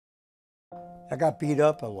I got beat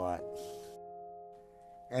up a lot.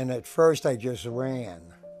 And at first I just ran.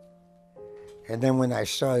 And then when I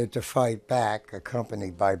started to fight back,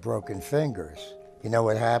 accompanied by broken fingers, you know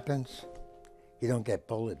what happens? You don't get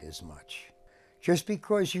bullied as much. Just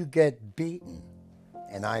because you get beaten,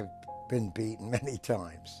 and I've been beaten many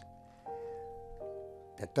times,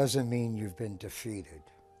 that doesn't mean you've been defeated.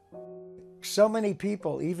 So many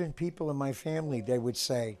people, even people in my family, they would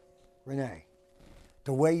say, Renee,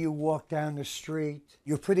 the way you walk down the street,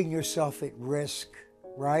 you're putting yourself at risk,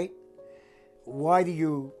 right? Why do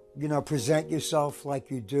you, present yourself like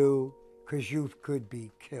you do? Because you could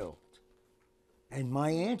be killed. And my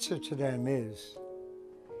answer to them is,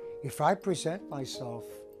 if I present myself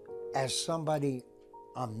as somebody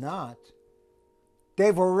I'm not,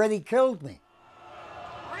 they've already killed me.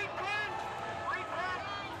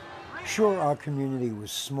 Sure, our community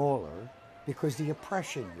was smaller because the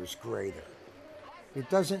oppression was greater. It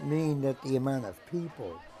doesn't mean that the amount of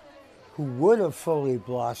people who would have fully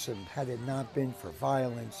blossomed had it not been for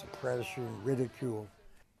violence, oppression, ridicule.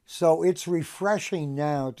 So it's refreshing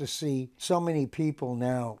now to see so many people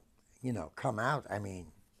now, come out. I mean,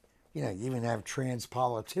 you even have trans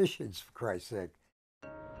politicians, for Christ's sake.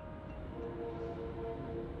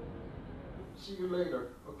 See you later,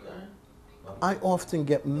 okay? I often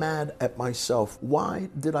get mad at myself. Why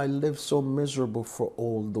did I live so miserable for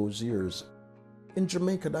all those years? In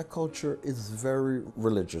Jamaica, that culture is very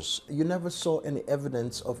religious. You never saw any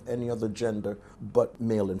evidence of any other gender but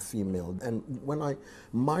male and female. And when I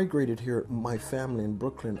migrated here, my family in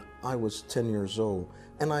Brooklyn, I was 10 years old.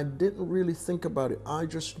 And I didn't really think about it. I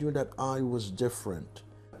just knew that I was different.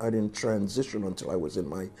 I didn't transition until I was in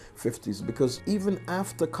my 50s because even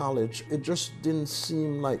after college, it just didn't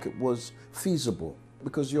seem like it was feasible.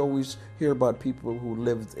 Because you always hear about people who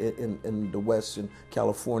lived in the West, in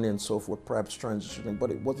California and so forth, perhaps transitioning, but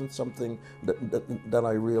it wasn't something that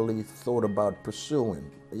I really thought about pursuing.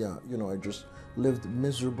 Yeah, I just lived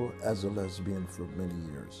miserable as a lesbian for many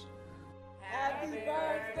years. Happy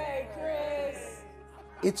birthday, Chris!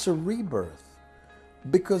 It's a rebirth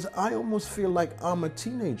because I almost feel like I'm a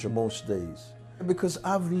teenager most days because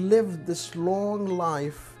I've lived this long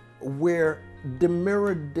life where the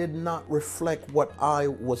mirror did not reflect what I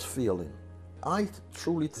was feeling. I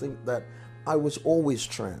truly think that I was always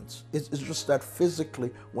trans. It's just that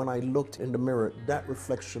physically, when I looked in the mirror, that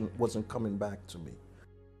reflection wasn't coming back to me.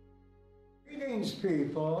 Greetings,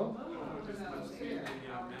 people.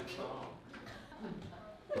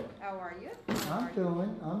 How are you? I'm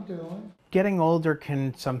doing. Getting older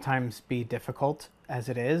can sometimes be difficult as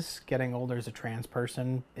it is. Getting older as a trans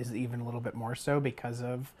person is even a little bit more so because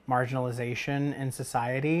of marginalization in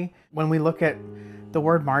society. When we look at the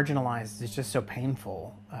word marginalized, it's just so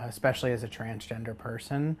painful, especially as a transgender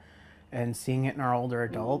person, and seeing it in our older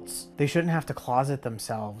adults. They shouldn't have to closet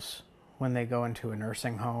themselves when they go into a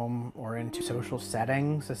nursing home or into social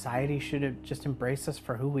settings. Society should have just embraced us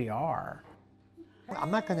for who we are.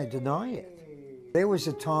 I'm not going to deny it. There was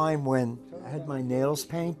a time when I had my nails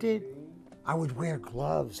painted. I would wear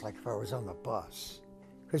gloves like if I was on the bus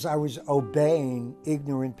because I was obeying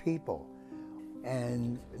ignorant people.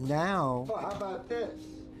 And now, how about this?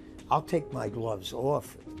 I'll take my gloves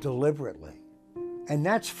off deliberately. And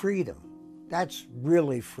that's freedom. That's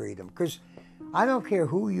really freedom because I don't care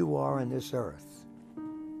who you are on this earth.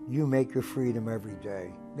 You make your freedom every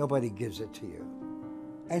day. Nobody gives it to you.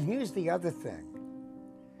 And here's the other thing.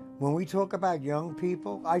 When we talk about young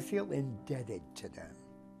people, I feel indebted to them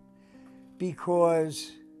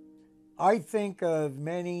because I think of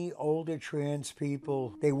many older trans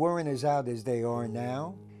people, they weren't as out as they are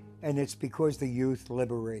now, and it's because the youth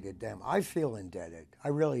liberated them. I feel indebted, I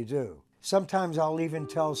really do. Sometimes I'll even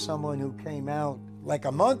tell someone who came out like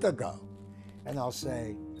a month ago, and I'll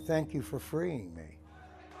say, thank you for freeing me.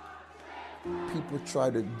 People try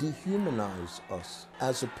to dehumanize us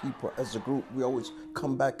as a people, as a group. We always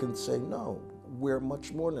come back and say, no, we're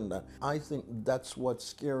much more than that. I think that's what's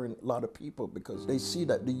scaring a lot of people because they see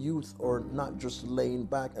that the youth are not just laying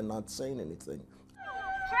back and not saying anything.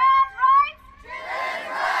 Trans rights! Trans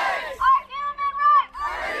rights! Our human rights!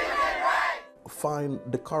 Our human rights! Find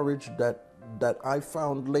the courage that I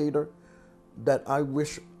found later that I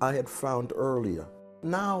wish I had found earlier.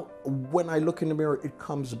 Now, when I look in the mirror, it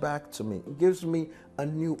comes back to me. It gives me a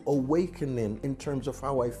new awakening in terms of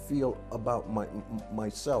how I feel about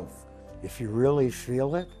myself. If you really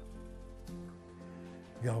feel it,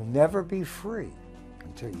 you'll never be free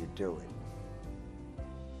until you do it.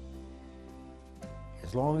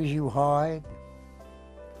 As long as you hide,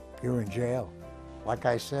 you're in jail. Like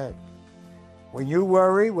I said, when you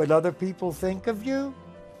worry what other people think of you,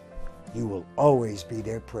 you will always be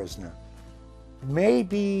their prisoner.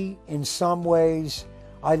 maybe in some ways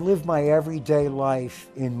I live my everyday life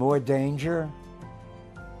in more danger,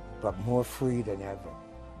 but more free than ever.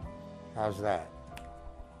 How's that?